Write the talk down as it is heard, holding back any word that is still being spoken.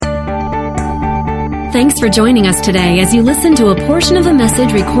Thanks for joining us today as you listen to a portion of a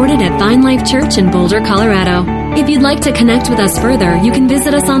message recorded at Vine Life Church in Boulder, Colorado. If you'd like to connect with us further, you can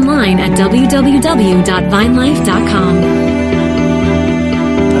visit us online at www.vinelife.com.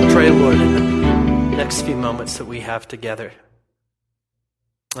 I pray, Lord, in the next few moments that we have together,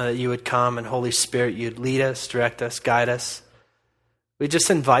 that you would come and Holy Spirit, you'd lead us, direct us, guide us. We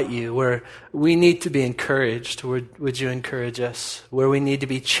just invite you where we need to be encouraged. Would you encourage us? Where we need to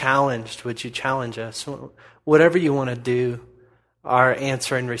be challenged, would you challenge us? Whatever you want to do, our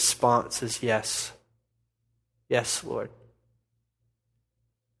answer and response is yes. Yes, Lord.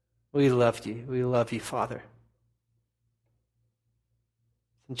 We love you. We love you, Father.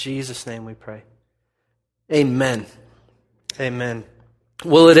 In Jesus' name we pray. Amen. Amen.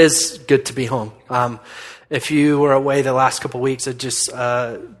 Well, it is good to be home. If you were away the last couple of weeks, I'd just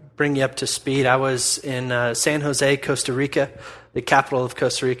bring you up to speed. I was in San Jose, Costa Rica, the capital of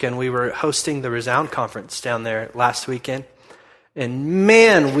Costa Rica, and we were hosting the Resound Conference down there last weekend. And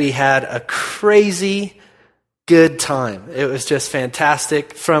man, we had a crazy good time. It was just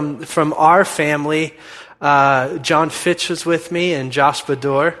fantastic. From our family, John Fitch was with me and Josh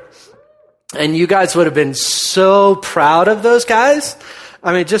Bador. And you guys would have been so proud of those guys.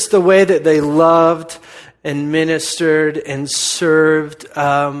 I mean, just the way that they loved and ministered and served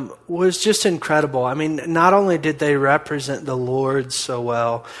was just incredible. I mean, not only did they represent the Lord so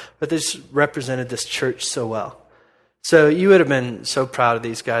well, but they just represented this church so well. So you would have been so proud of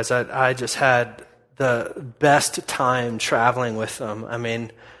these guys. I just had the best time traveling with them. I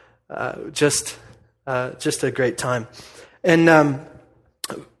mean, just a great time. And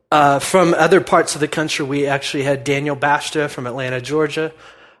from other parts of the country, we actually had Daniel Bashta from Atlanta, Georgia,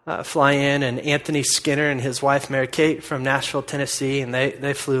 fly in, and Anthony Skinner and his wife Mary Kate from Nashville, Tennessee, and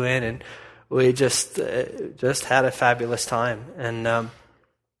they flew in, and we just had a fabulous time. And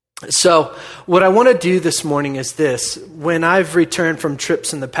so what I want to do this morning is this. When I've returned from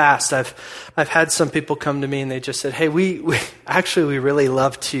trips in the past, I've had some people come to me and they just said, hey, we really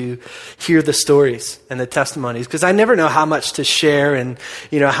love to hear the stories and the testimonies, because I never know how much to share and,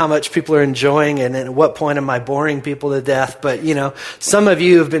 how much people are enjoying and at what point am I boring people to death. But, some of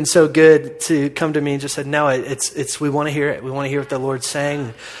you have been so good to come to me and just said, no, it's we want to hear it. We want to hear what the Lord's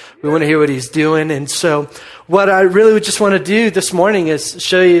saying. We want to hear what he's doing. And so what I really would just want to do this morning is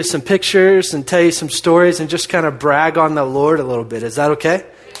show you some pictures and tell you some stories and just kind of brag on the Lord a little bit. Is that okay?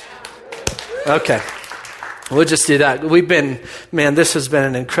 Okay. We'll just do that. This has been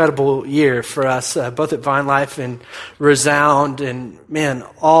an incredible year for us, both at Vine Life and Resound and,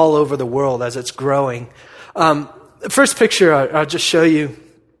 all over the world as it's growing. The first picture, I'll just show you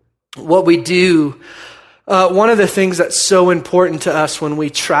what we do. One of the things that's so important to us when we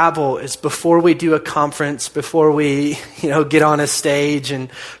travel is before we do a conference, before we, get on a stage and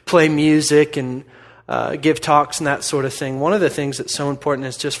play music and give talks and that sort of thing. One of the things that's so important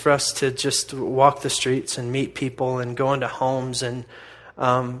is just for us to just walk the streets and meet people and go into homes and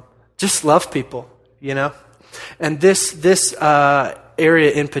just love people, And this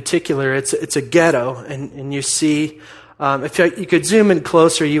area in particular, it's a ghetto, and you see. If you could zoom in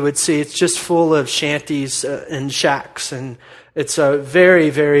closer, you would see it's just full of shanties and shacks, and it's a very,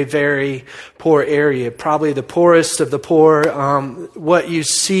 very, very poor area, probably the poorest of the poor. What you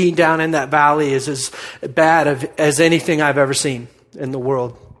see down in that valley is as bad as anything I've ever seen in the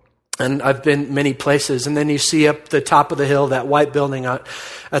world. And I've been many places. And then you see up the top of the hill, that white building at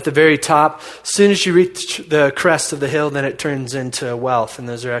the very top. As soon as you reach the crest of the hill, then it turns into wealth. And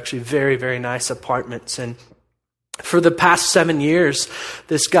those are actually very, very nice apartments. And for the past 7 years,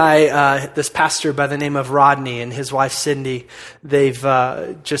 this pastor by the name of Rodney and his wife Cindy, they've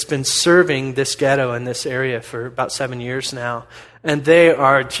just been serving this ghetto in this area for about 7 years now. And they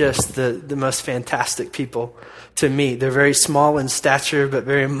are just the most fantastic people to meet. They're very small in stature, but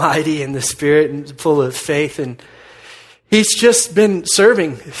very mighty in the spirit and full of faith. And he's just been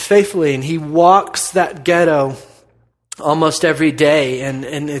serving faithfully, and he walks that ghetto almost every day. And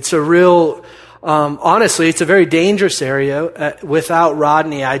it's a real... honestly, it's a very dangerous area. Without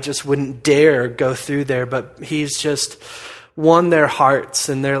Rodney, I just wouldn't dare go through there, but he's just won their hearts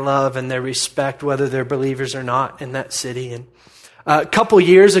and their love and their respect, whether they're believers or not, in that city. And a couple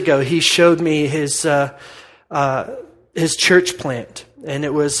years ago, he showed me his church plant. And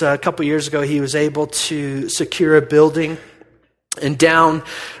it was a couple years ago, he was able to secure a building. And down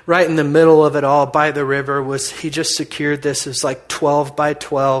right in the middle of it all by the river he just secured this as like 12 by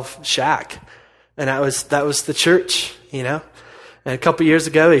 12 shack. And that was the church, And a couple years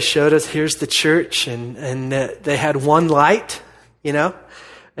ago, he showed us, here's the church, and they had one light,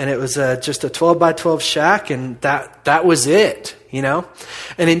 And it was just a 12 by 12 shack, and that was it, you know?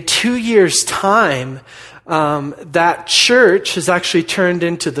 And in 2 years' time, that church has actually turned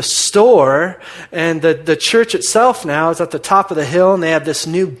into the store, and the church itself now is at the top of the hill, and they have this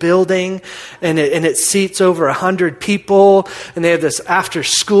new building, and it seats over 100 people, and they have this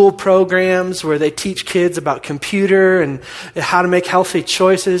after-school programs where they teach kids about computer and how to make healthy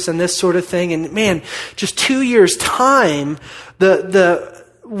choices and this sort of thing. And man, just 2 years' time,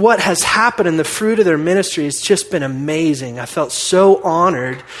 what has happened in the fruit of their ministry has just been amazing. I felt so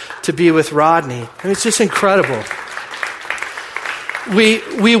honored to be with Rodney. I mean, it's just incredible.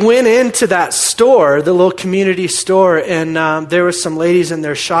 We went into that store, the little community store, and there were some ladies in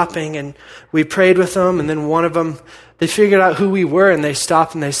there shopping, and we prayed with them, and then one of them, they figured out who we were, and they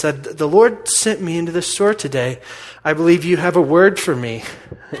stopped and they said, "The Lord sent me into the store today. I believe you have a word for me."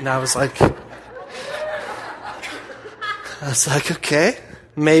 And I was like, okay.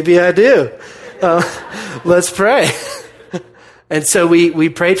 Maybe I do. Let's pray. And so we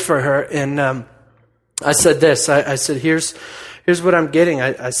prayed for her, and I said this. I said, here's what I'm getting.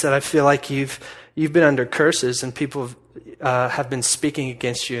 I said, I feel like you've been under curses, and people have been speaking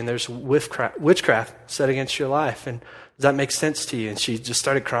against you, and there's witchcraft set against your life. And does that make sense to you? And she just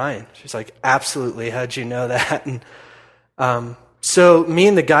started crying. She's like, absolutely. How'd you know that? And so me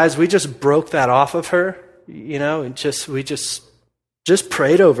and the guys, we just broke that off of her, you know, and we just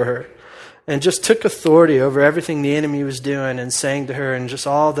prayed over her and just took authority over everything the enemy was doing and saying to her, and just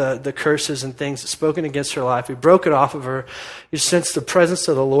all the curses and things spoken against her life. We broke it off of her. You sensed the presence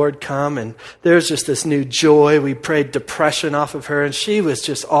of the Lord come, and there's just this new joy. We prayed depression off of her, and she was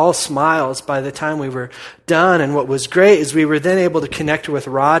just all smiles by the time we were done. And what was great is we were then able to connect her with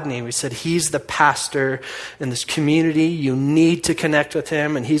Rodney. We said, he's the pastor in this community. You need to connect with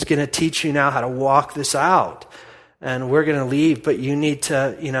him, and he's going to teach you now how to walk this out. And we're going to leave, but you need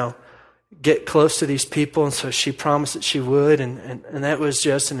to, you know, get close to these people. And so she promised that she would. And that was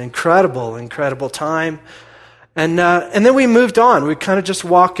just an incredible, incredible time. And then we moved on. We kind of just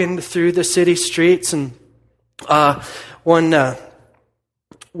walking through the city streets. And one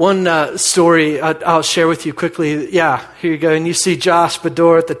story I'll share with you quickly. Yeah, here you go. And you see Josh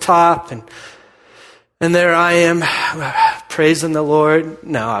Bador at the top. And there I am praising the Lord.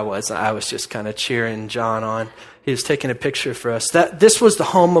 No, I wasn't. I was just kind of cheering John on. He was taking a picture for us. This was the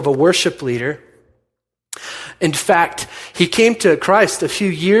home of a worship leader. In fact, he came to Christ a few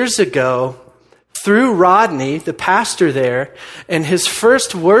years ago through Rodney, the pastor there, and his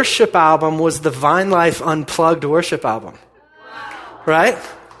first worship album was the Vine Life Unplugged worship album. Right?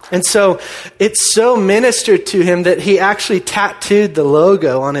 And so it so ministered to him that he actually tattooed the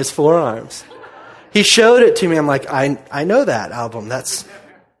logo on his forearms. He showed it to me. I'm like, I know that album. That's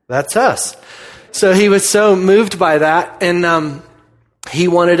us. So he was so moved by that, and he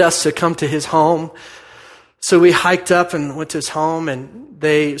wanted us to come to his home. So we hiked up and went to his home, and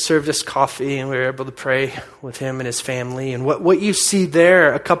they served us coffee, and we were able to pray with him and his family. And what you see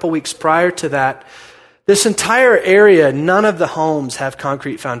there a couple weeks prior to that, this entire area, none of the homes have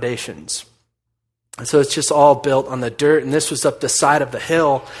concrete foundations. And so it's just all built on the dirt, and this was up the side of the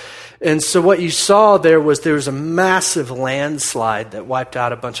hill. And so what you saw there was a massive landslide that wiped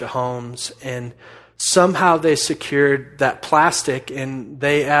out a bunch of homes, and somehow they secured that plastic, and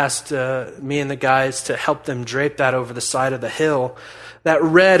they asked me and the guys to help them drape that over the side of the hill. That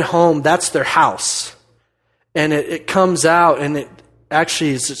red home, that's their house. And it comes out, and it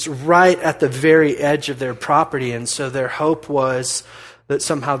actually is right at the very edge of their property. And so their hope was that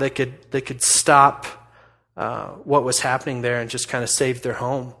somehow they could stop what was happening there and just kind of save their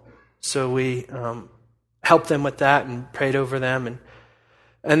home. So we helped them with that and prayed over them.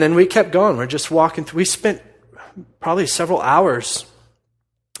 And then we kept going. We're just walking through. We spent probably several hours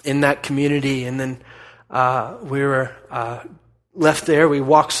in that community. And then we were left there. We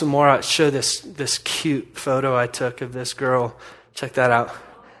walked some more. I'll show this cute photo I took of this girl. Check that out.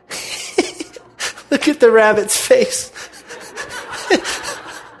 Look at the rabbit's face.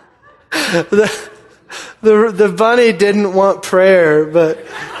 The bunny didn't want prayer, but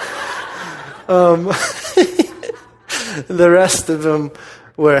the rest of them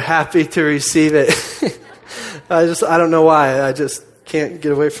were happy to receive it. I don't know why. I just can't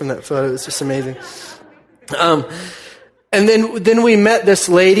get away from that photo. It's just amazing. And then we met this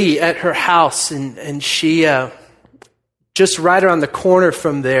lady at her house, and she just right around the corner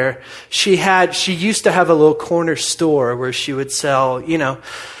from there, she used to have a little corner store where she would sell,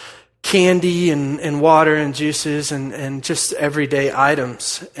 candy and water and juices and just everyday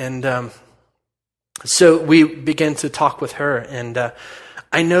items. And so we began to talk with her, and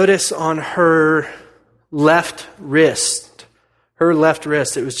I noticed on her left wrist, her left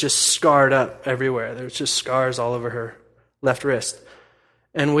wrist, it was just scarred up everywhere. There was just scars all over her left wrist.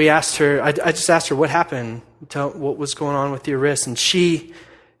 And we asked her, I just asked her, what happened? What was going on with your wrist? And she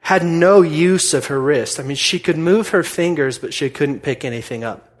had no use of her wrist. I mean, she could move her fingers, but she couldn't pick anything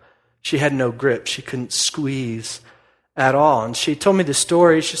up. She had no grip. She couldn't squeeze at all. And she told me the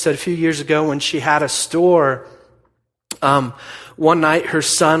story. She said a few years ago when she had a store, one night her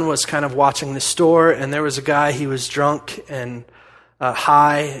son was kind of watching the store, and there was a guy, he was drunk and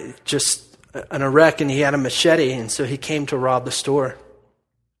high, just in a wreck, and he had a machete, and so he came to rob the store.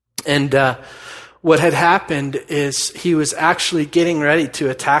 And what had happened is he was actually getting ready to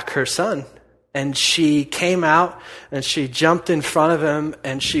attack her son. And she came out and she jumped in front of him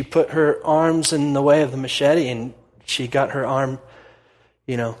and she put her arms in the way of the machete, and she got her arm,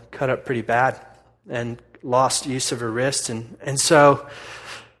 cut up pretty bad and lost use of her wrist. And so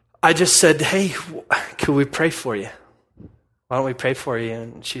I just said, hey, could we pray for you? Why don't we pray for you?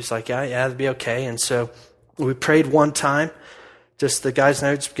 And she's like, yeah, that'd be okay. And so we prayed one time. Just the guys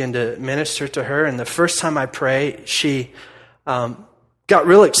and I just began to minister to her. And the first time I prayed, she got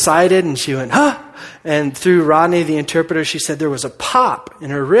real excited and she went, huh? And through Rodney, the interpreter, she said there was a pop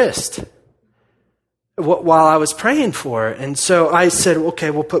in her wrist while I was praying for her. And so I said, okay,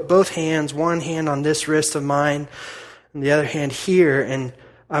 we'll put both hands, one hand on this wrist of mine and the other hand here. And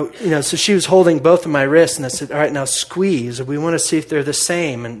so she was holding both of my wrists, and I said, all right, now squeeze. We want to see if they're the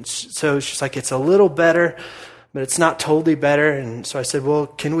same. And so she's like, it's a little better, but it's not totally better. And so I said, well,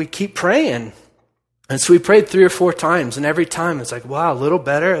 can we keep praying? And so we prayed 3 or 4 times, and every time it's like, wow, a little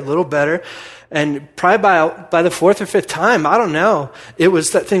better, a little better. And probably by the 4th or 5th time, I don't know,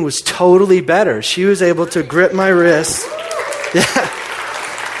 that thing was totally better. She was able to grip my wrist. Yeah.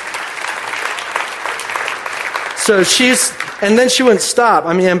 So and then she wouldn't stop.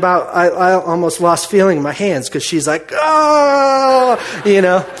 I mean, I almost lost feeling in my hands because she's like, oh,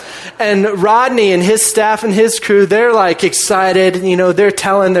 And Rodney and his staff and his crew, they're like excited. They're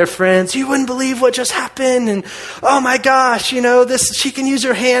telling their friends, you wouldn't believe what just happened. And oh my gosh, she can use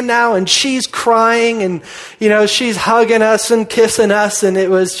her hand now. And she's crying and, she's hugging us and kissing us. And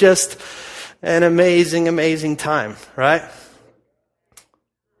it was just an amazing, amazing time, right?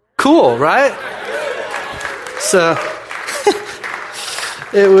 Cool, right? So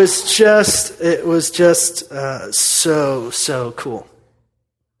it was just so cool.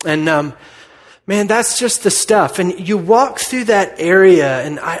 And man, that's just the stuff. And you walk through that area,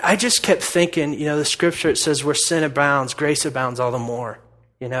 and I just kept thinking, the scripture, it says where sin abounds, grace abounds all the more,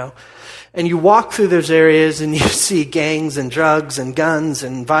 And you walk through those areas and you see gangs and drugs and guns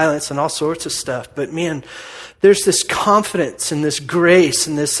and violence and all sorts of stuff. But man, there's this confidence and this grace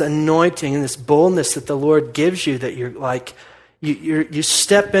and this anointing and this boldness that the Lord gives you, that you're like, you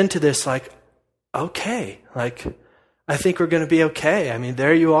step into this like, okay, like, I think we're going to be okay. I mean,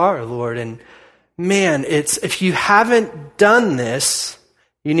 there you are, Lord. And man, if you haven't done this,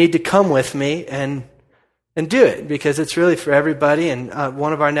 you need to come with me and do it, because it's really for everybody. And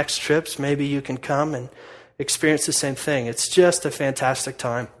one of our next trips, maybe you can come and experience the same thing. It's just a fantastic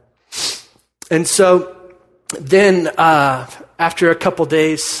time. And so then after a couple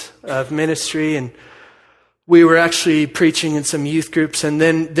days of ministry, and we were actually preaching in some youth groups, and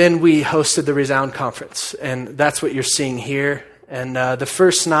then we hosted the Resound Conference, and that's what you're seeing here. And the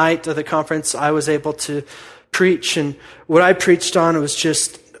first night of the conference, I was able to preach, and what I preached on was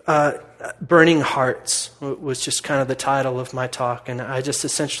just burning hearts, was just kind of the title of my talk. And I just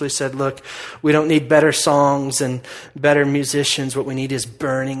essentially said, look, we don't need better songs and better musicians. What we need is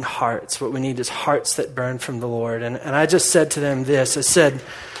burning hearts. What we need is hearts that burn from the Lord. And I just said to them this,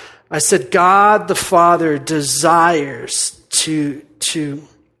 I said, God the Father desires to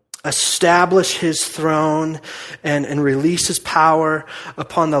establish his throne and release his power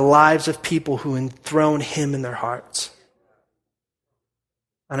upon the lives of people who enthrone him in their hearts.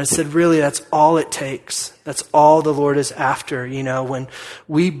 And I said, really, that's all it takes. That's all the Lord is after. When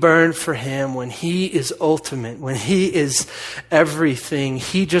we burn for him, when he is ultimate, when he is everything,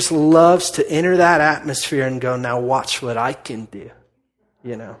 he just loves to enter that atmosphere and go, now watch what I can do,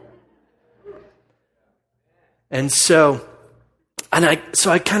 And so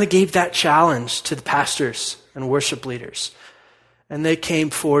I kind of gave that challenge to the pastors and worship leaders. And they came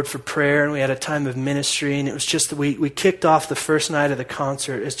forward for prayer, and we had a time of ministry. And it was just that we kicked off the first night of the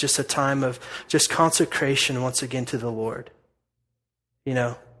concert as just a time of just consecration once again to the Lord.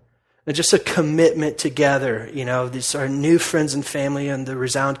 And just a commitment together. These are new friends and family in the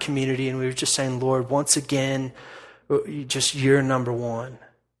Resound community. And we were just saying, Lord, once again, you're number one.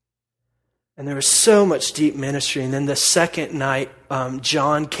 And there was so much deep ministry. And then the second night,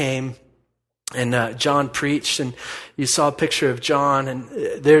 John came And John preached, and you saw a picture of John, and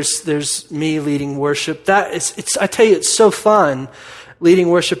there's me leading worship. I tell you, it's so fun leading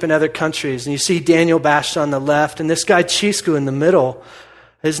worship in other countries. And you see Daniel Bashta on the left, and this guy Chisco in the middle.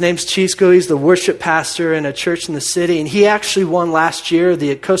 His name's Chisco. He's the worship pastor in a church in the city, and he actually won last year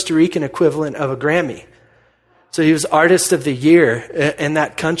the Costa Rican equivalent of a Grammy. So he was Artist of the Year in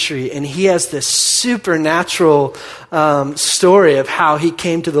that country, and he has this supernatural story of how he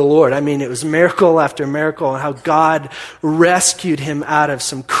came to the Lord. I mean, it was miracle after miracle, and how God rescued him out of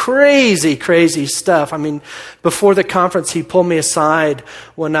some crazy, crazy stuff. I mean, before the conference, he pulled me aside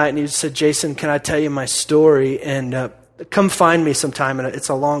one night, and he said, "Jason, can I tell you my story? And come find me sometime." And it's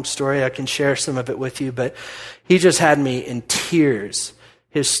a long story. I can share some of it with you, but he just had me in tears.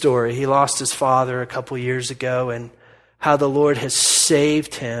 His story. He lost his father a couple years ago, and how the Lord has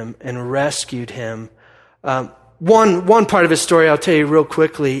saved him and rescued him. One part of his story I'll tell you real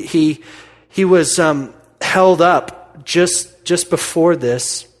quickly. He was held up just before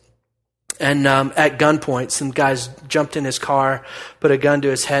this, and at gunpoint, some guys jumped in his car, put a gun to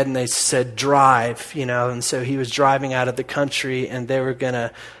his head, and they said, "Drive," And so he was driving out of the country, and they were going to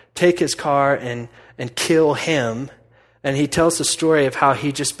take his car and kill him. And he tells the story of how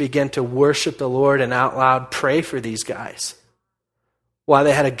he just began to worship the Lord and out loud pray for these guys while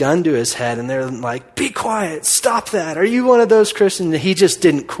they had a gun to his head. And they're like, "Be quiet, stop that. Are you one of those Christians?" And he just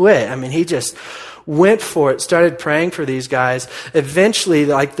didn't quit. I mean, he just went for it, started praying for these guys. Eventually,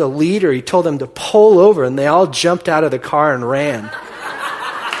 like the leader, he told them to pull over, and they all jumped out of the car and ran.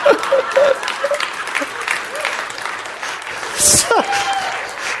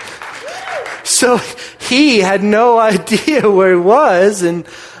 So he had no idea where he was, and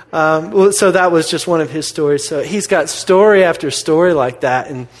so that was just one of his stories. So he's got story after story like that,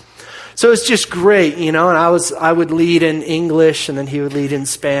 and so it's just great, And I would lead in English, and then he would lead in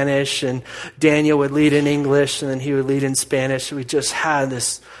Spanish, and Daniel would lead in English, and then he would lead in Spanish. We just had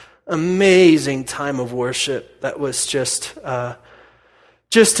this amazing time of worship that was just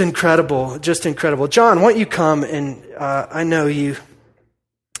incredible, just incredible. John, why don't you come? And I know you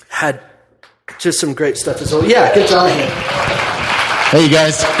had just some great stuff as well. Yeah, get John here. Hey, you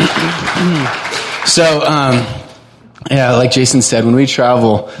guys. So, like Jason said, when we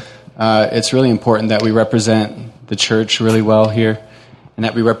travel, it's really important that we represent the church really well here, and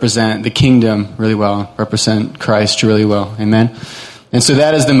that we represent the kingdom really well, represent Christ really well. Amen? And so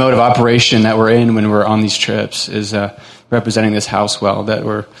that is the mode of operation that we're in when we're on these trips, is representing this house well, that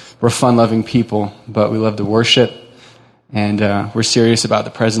we're fun-loving people, but we love to worship, and we're serious about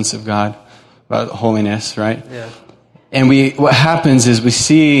the presence of God, about holiness, right? Yeah. And what happens is we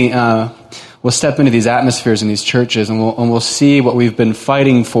see, we'll step into these atmospheres in these churches, and we'll see what we've been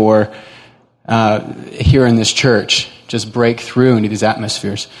fighting for here in this church, just break through into these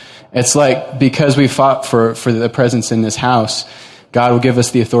atmospheres. It's like, because we fought for the presence in this house, God will give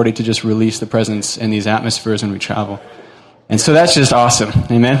us the authority to just release the presence in these atmospheres when we travel. And so that's just awesome.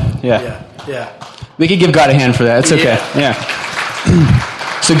 Amen? Yeah. We could give God a hand for that. It's okay. Yeah.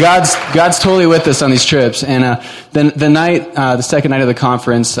 So God's totally with us on these trips. And the second night of the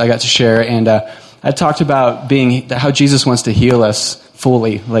conference, I got to share, and I talked about how Jesus wants to heal us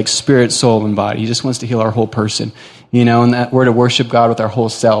fully, like spirit, soul, and body. He just wants to heal our whole person, and that we're to worship God with our whole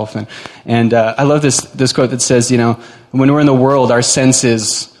self. And I love this quote that says, when we're in the world, our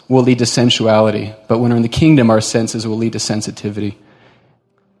senses will lead to sensuality, but when we're in the kingdom, our senses will lead to sensitivity.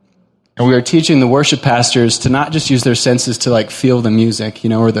 And we are teaching the worship pastors to not just use their senses to like feel the music,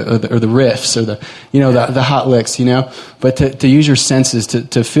 or the riffs, or the hot licks, but to use your senses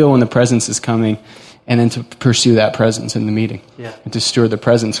to feel when the presence is coming, and then to pursue that presence in the meeting, and to steward the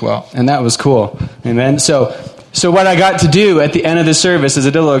presence well. And that was cool, amen. So what I got to do at the end of the service is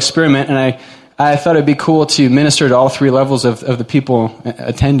I did a little experiment, and I thought it'd be cool to minister to all three levels of the people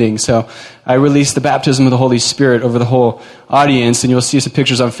attending. So I released the baptism of the Holy Spirit over the whole audience, and you'll see some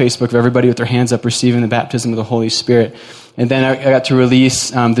pictures on Facebook of everybody with their hands up receiving the baptism of the Holy Spirit. And then I got to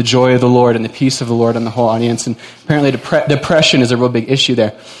release the joy of the Lord and the peace of the Lord on the whole audience. And apparently depression is a real big issue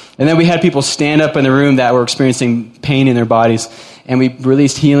there. And then we had people stand up in the room that were experiencing pain in their bodies, and we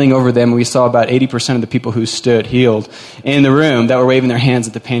released healing over them. We saw about 80% of the people who stood healed in the room that were waving their hands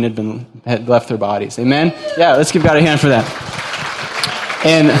that the pain had left their bodies. Amen? Yeah, let's give God a hand for that.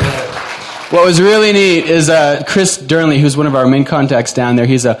 And what was really neat is Chris Durnley, who's one of our main contacts down there.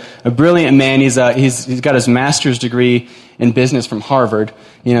 He's a brilliant man. He's got his master's degree in business from Harvard.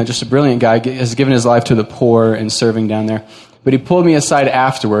 Just a brilliant guy. Has given his life to the poor and serving down there. But he pulled me aside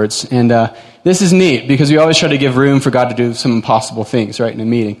afterwards, and this is neat because we always try to give room for God to do some impossible things, right, in a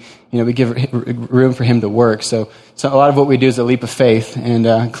meeting. We give room for him to work. So a lot of what we do is a leap of faith, and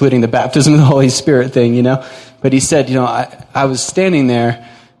including the baptism of the Holy Spirit thing, But he said, I was standing there,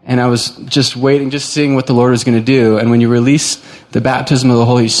 and I was just waiting, just seeing what the Lord was going to do. And when you release the baptism of the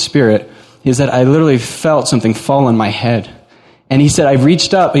Holy Spirit, he said, I literally felt something fall on my head. And he said, I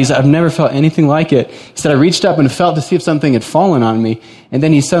reached up. He said, I've never felt anything like it. He said, I reached up and felt to see if something had fallen on me. And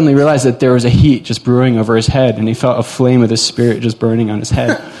then he suddenly realized that there was a heat just brewing over his head. And he felt a flame of the Spirit just burning on his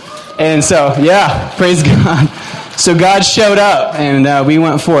head. And so, yeah, praise God. So God showed up, and we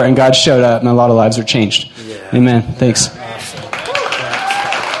went for it, and God showed up, and a lot of lives were changed. Yeah. Amen. Thanks. Awesome.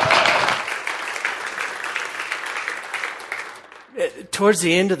 Towards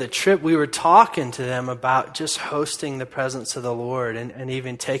the end of the trip, we were talking to them about just hosting the presence of the Lord and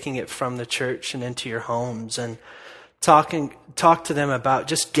even taking it from the church and into your homes, and talk to them about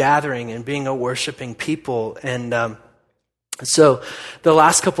just gathering and being a worshiping people. And so the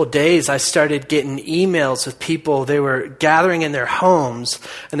last couple of days, I started getting emails with people. They were gathering in their homes,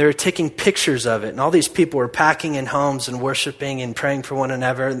 and they were taking pictures of it. And all these people were packing in homes and worshiping and praying for one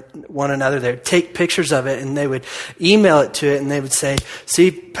another. They would take pictures of it, and they would email it to it, and they would say, see,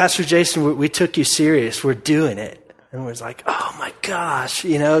 Pastor Jason, we took you serious. We're doing it. And it was like, oh my gosh,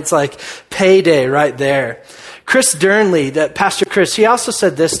 it's like payday right there. Chris Dernley, that Pastor Chris, he also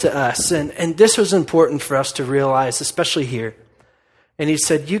said this to us, and this was important for us to realize, especially here. And he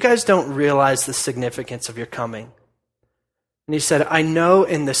said, you guys don't realize the significance of your coming. And he said, I know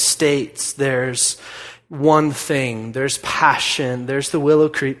in the States there's one thing, there's passion, there's the Willow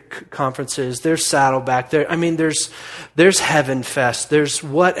Creek conferences, there's Saddleback, there's Heaven Fest, there's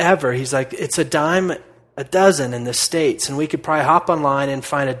whatever. He's like, it's a dime a dozen in the States, and we could probably hop online and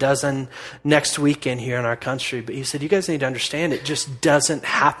find a dozen next weekend here in our country. But he said, you guys need to understand, it just doesn't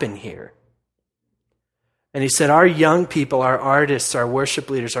happen here. And he said, our young people, our artists, our worship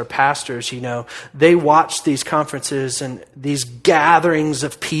leaders, our pastors, they watch these conferences and these gatherings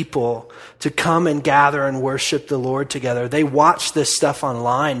of people to come and gather and worship the Lord together. They watch this stuff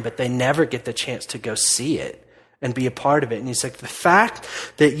online, but they never get the chance to go see it and be a part of it. And he's like, the fact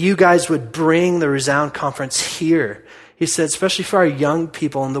that you guys would bring the Resound Conference here, he said, especially for our young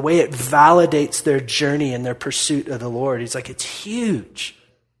people, and the way it validates their journey and their pursuit of the Lord, he's like, it's huge.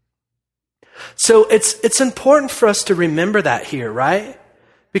 So it's important for us to remember that here, right?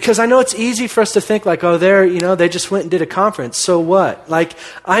 Because I know it's easy for us to think like, oh, they just went and did a conference. So what? Like,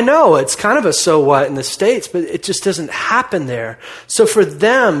 I know it's kind of a so what in the States, but it just doesn't happen there. So for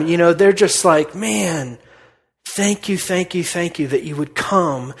them, they're just like, man, thank you that you would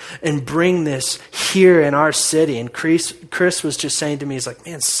come and bring this here in our city. And Chris was just saying to me, he's like,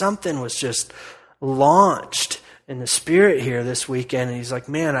 man, something was just launched in the Spirit here this weekend. And he's like,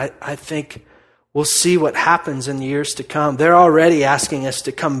 man, I think we'll see what happens in the years to come. They're already asking us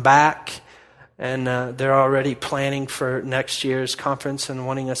to come back, and they're already planning for next year's conference and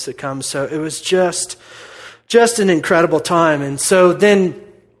wanting us to come. So it was just an incredible time. And so then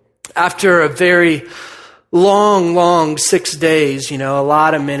after a very long 6 days, a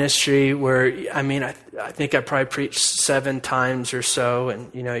lot of ministry where, I think I probably preached 7 times or so,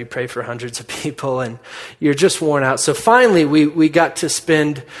 and, you pray for hundreds of people and you're just worn out. So finally we got to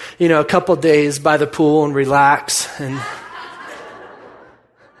spend, a couple days by the pool and relax. And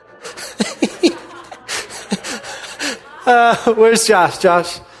where's Josh?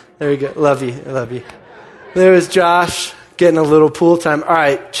 Josh, there we go. Love you. There was Josh getting a little pool time. All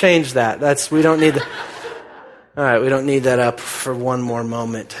right, change that. We don't need All right, we don't need that up for one more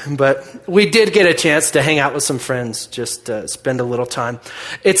moment. But we did get a chance to hang out with some friends, just spend a little time.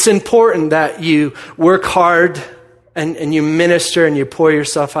 It's important that you work hard and you minister and you pour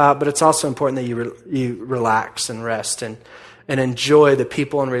yourself out, but it's also important that you relax and rest and enjoy the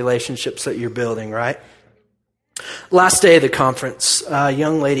people and relationships that you're building, right? Last day of the conference, a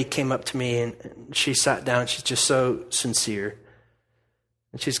young lady came up to me and she sat down. She's just so sincere.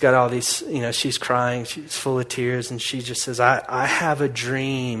 And she's got all these, she's crying, she's full of tears, and she just says, I have a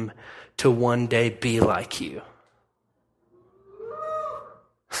dream to one day be like you.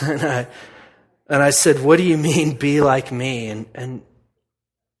 And I said, what do you mean be like me? And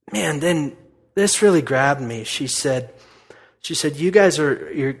man, then this really grabbed me. She said, you guys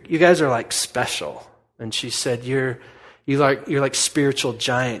are like special. And she said, you're like spiritual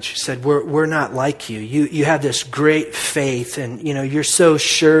giants. She said, we're not like you. You have this great faith, and you're so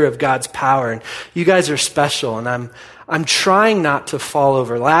sure of God's power, and you guys are special. And I'm trying not to fall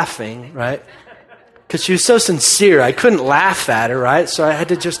over laughing, right? Because she was so sincere, I couldn't laugh at her, right? So I had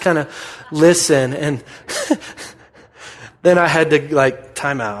to just kind of listen. And Then I had to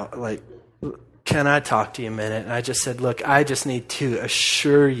time out. Can I talk to you a minute? And I just said, look, I just need to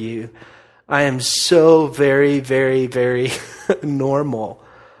assure you, I am so very, very, very normal.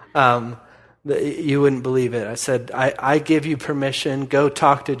 You wouldn't believe it. I said, I give you permission. Go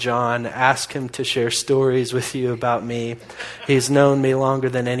talk to John. Ask him to share stories with you about me. He's known me longer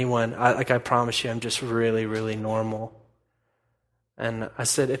than anyone. I promise you, I'm just really, really normal. And I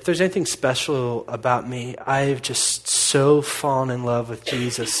said, if there's anything special about me, I've just so fallen in love with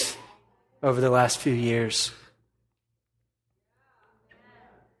Jesus over the last few years.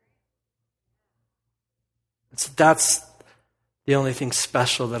 So that's the only thing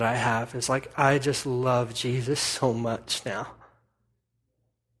special that I have is I just love Jesus so much now.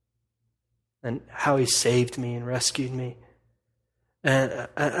 And how he saved me and rescued me. And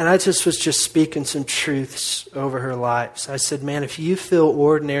I just was speaking some truths over her life. So I said, man, if you feel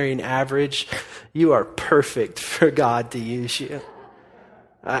ordinary and average, you are perfect for God to use you.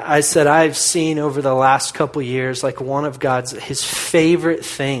 I said, I've seen over the last couple years, one of his favorite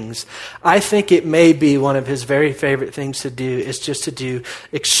things. I think it may be one of his very favorite things to do is just to do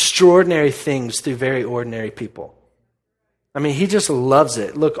extraordinary things through very ordinary people. I mean, he just loves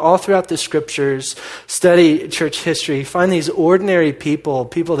it. Look, all throughout the scriptures, study church history, find these ordinary people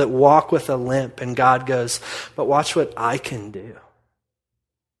that walk with a limp, and God goes, but watch what I can do.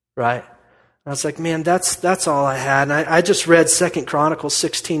 Right? I was like, man, that's all I had. And I just read 2 Chronicles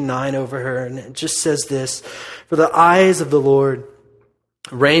 16:9 over her, and it just says this, for the eyes of the Lord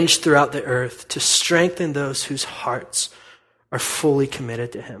range throughout the earth to strengthen those whose hearts are fully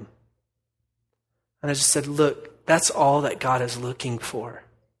committed to him. And I just said, look, that's all that God is looking for.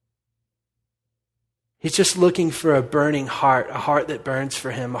 He's just looking for a burning heart, a heart that burns for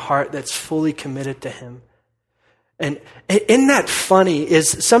him, a heart that's fully committed to him. And isn't that funny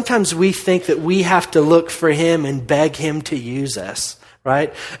is sometimes we think that we have to look for him and beg him to use us,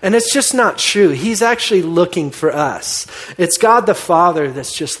 right? And it's just not true. He's actually looking for us. It's God the Father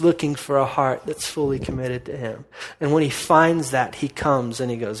that's just looking for a heart that's fully committed to him. And when he finds that, he comes and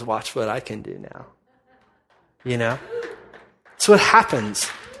he goes, watch what I can do now. You know? That's what happens.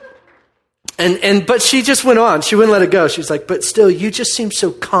 But she just went on. She wouldn't let it go. She was like, but still, you just seem so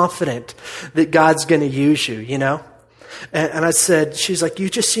confident that God's going to use you, you know? And I said, she's like, you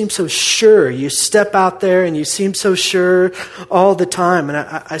just seem so sure. You step out there and you seem so sure all the time. And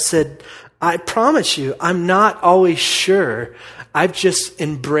I said, I promise you, I'm not always sure. I've just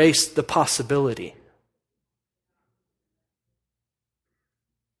embraced the possibility.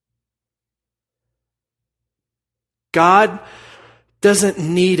 God doesn't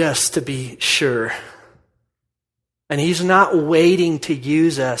need us to be sure. And he's not waiting to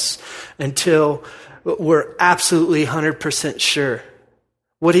use us until we're absolutely 100% sure.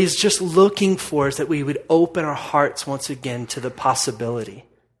 What he's just looking for is that we would open our hearts once again to the possibility.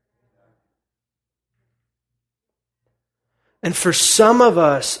 And for some of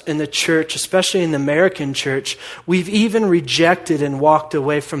us in the church, especially in the American church, we've even rejected and walked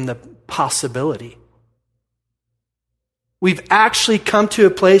away from the possibility. We've actually come to a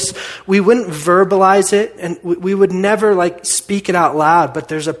place, we wouldn't verbalize it and we would never speak it out loud, but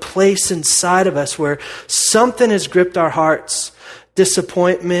there's a place inside of us where something has gripped our hearts,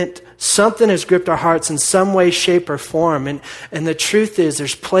 disappointment, something has gripped our hearts in some way, shape, or form. And the truth is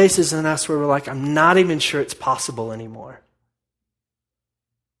there's places in us where we're like, I'm not even sure it's possible anymore.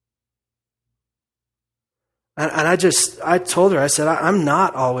 And I told her, I said, I'm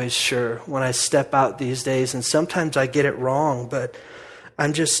not always sure when I step out these days, and sometimes I get it wrong, but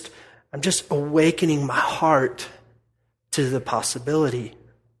I'm just awakening my heart to the possibility.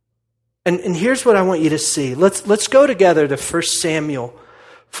 And here's what I want you to see. Let's go together to 1 Samuel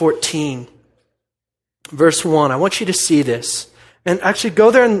 14, verse 1. I want you to see this. And actually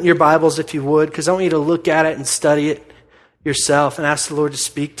go there in your Bibles if you would, because I want you to look at it and study it yourself and ask the Lord to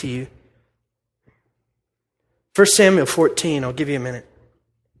speak to you. 1 Samuel 14, I'll give you a minute.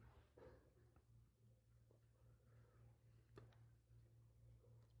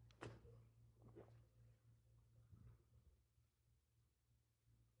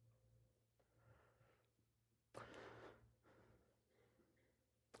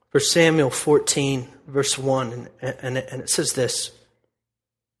 For Samuel 14, verse 1, and it says this.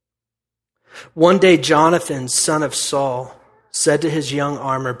 One day Jonathan, son of Saul, said to his young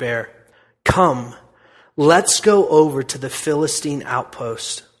armor bearer, "Come, let's go over to the Philistine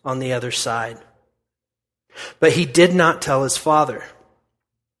outpost on the other side." But he did not tell his father.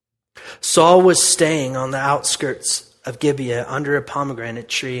 Saul was staying on the outskirts of Gibeah under a pomegranate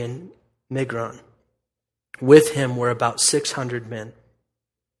tree in Migron. With him were about 600 men.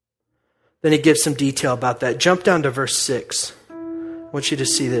 Then he gives some detail about that. Jump down to verse 6. I want you to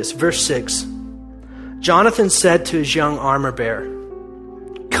see this. Verse 6. Jonathan said to his young armor bearer,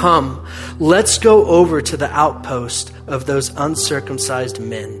 "Come, let's go over to the outpost of those uncircumcised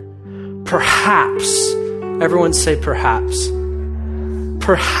men. Perhaps," everyone say perhaps,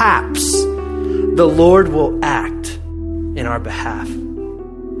 "perhaps the Lord will act in our behalf.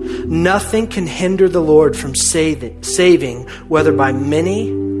 Nothing can hinder the Lord from saving, whether by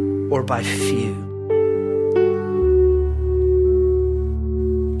many or by few."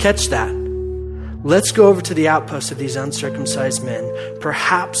 Catch that. Let's go over to the outpost of these uncircumcised men.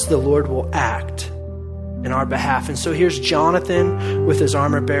 Perhaps the Lord will act in our behalf. And so here's Jonathan with his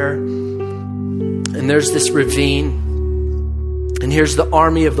armor bearer. And there's this ravine. And here's the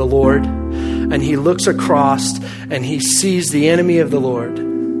army of the Lord. And he looks across and he sees the enemy of the Lord.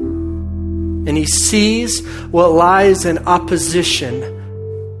 And he sees what lies in opposition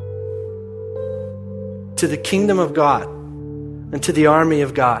to the kingdom of God and to the army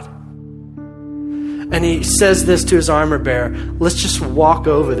of God. And he says this to his armor bearer, let's just walk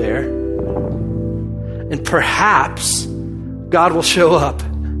over there and perhaps God will show up.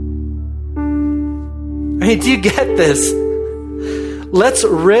 I mean, do you get this? Let's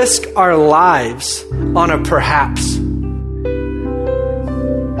risk our lives on a perhaps.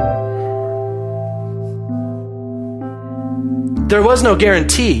 There was no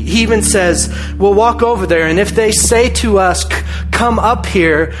guarantee. He even says, we'll walk over there, and if they say to us, come up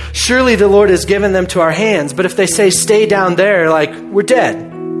here, surely the Lord has given them to our hands. But if they say, stay down there, like, we're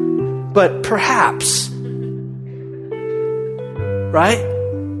dead. But perhaps. Right?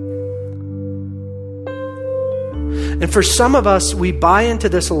 And for some of us, we buy into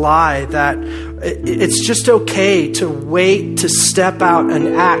this lie that it's just okay to wait to step out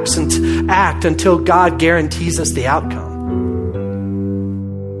and act until God guarantees us the outcome.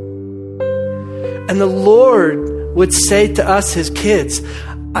 And the Lord would say to us, his kids,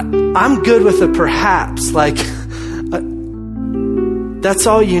 I'm good with a perhaps. Like, that's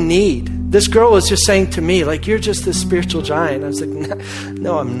all you need. This girl was just saying to me, like, you're just this spiritual giant. I was like,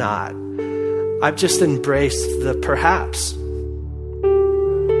 no, I'm not. I've just embraced the perhaps.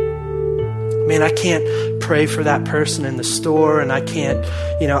 Man, I can't pray for that person in the store, and I can't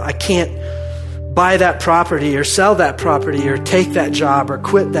buy that property or sell that property or take that job or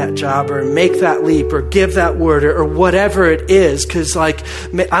quit that job or make that leap or give that word or whatever it is, because like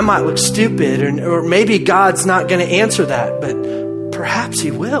I might look stupid or maybe God's not going to answer that, but perhaps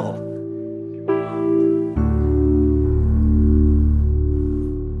he will.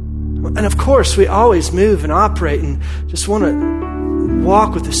 And of course, we always move and operate and just want to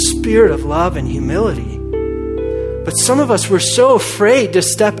walk with the spirit of love and humility. But some of us, we're so afraid to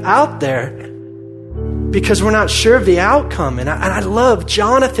step out there because we're not sure of the outcome. And I love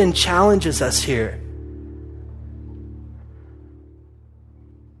Jonathan challenges us here.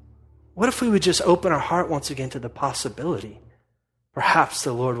 What if we would just open our heart once again to the possibility? Perhaps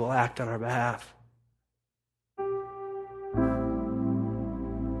the Lord will act on our behalf.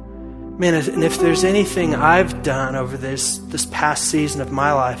 Man, and if there's anything I've done over this past season of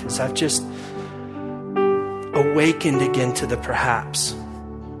my life is I've just awakened again to the perhaps.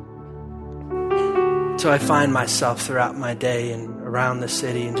 So I find myself throughout my day and around the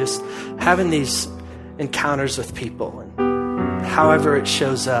city and just having these encounters with people and however it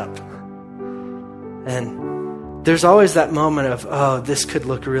shows up. And there's always that moment of, oh, this could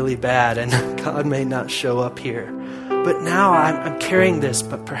look really bad and God may not show up here. But now I'm carrying this,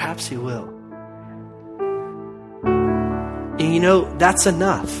 but perhaps he will. And you know, that's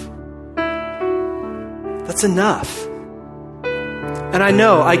enough. That's enough. And I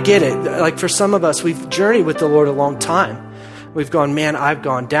know, I get it. Like for some of us, we've journeyed with the Lord a long time. We've gone, man, I've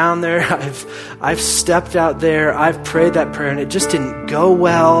gone down there. I've stepped out there. I've prayed that prayer and it just didn't go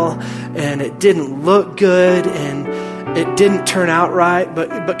well. And it didn't look good. And it didn't turn out right.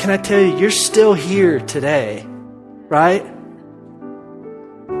 But can I tell you, you're still here today. Right?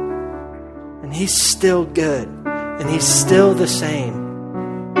 And he's still good. And he's still the same.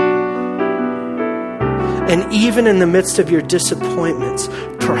 And even in the midst of your disappointments,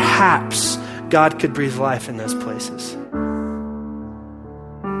 perhaps God could breathe life in those places.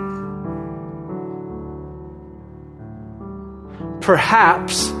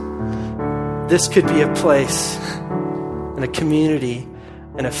 Perhaps this could be a place and a community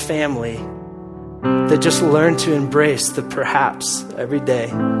and a family that just learn to embrace the perhaps every day,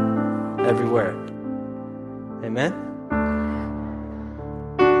 everywhere. Amen?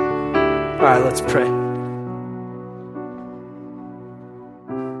 All right, let's pray.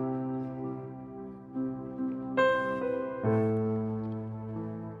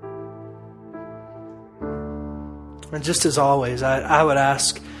 And just as always, I would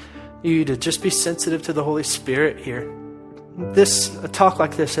ask you to just be sensitive to the Holy Spirit here. A talk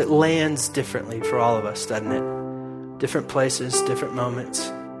like this, it lands differently for all of us, doesn't it? Different places, different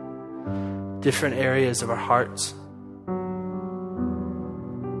moments, different areas of our hearts.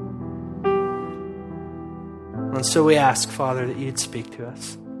 And so we ask, Father, that you'd speak to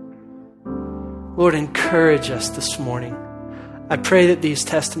us. Lord, encourage us this morning. I pray that these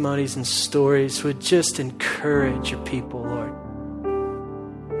testimonies and stories would just encourage your people, Lord.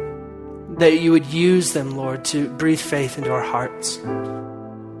 That you would use them, Lord, to breathe faith into our hearts.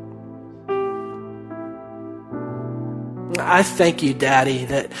 I thank you, Daddy,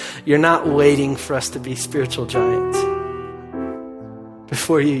 that you're not waiting for us to be spiritual giants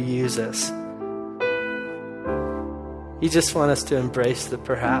before you use us. You just want us to embrace the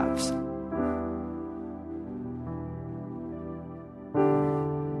perhaps.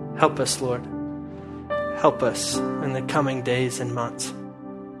 Help us, Lord. Help us in the coming days and months.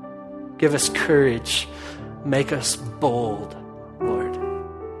 Give us courage. Make us bold, Lord.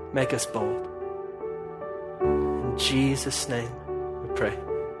 Make us bold. In Jesus' name we pray.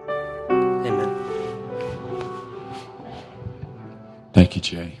 Amen. Thank you,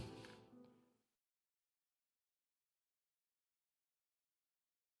 Jay.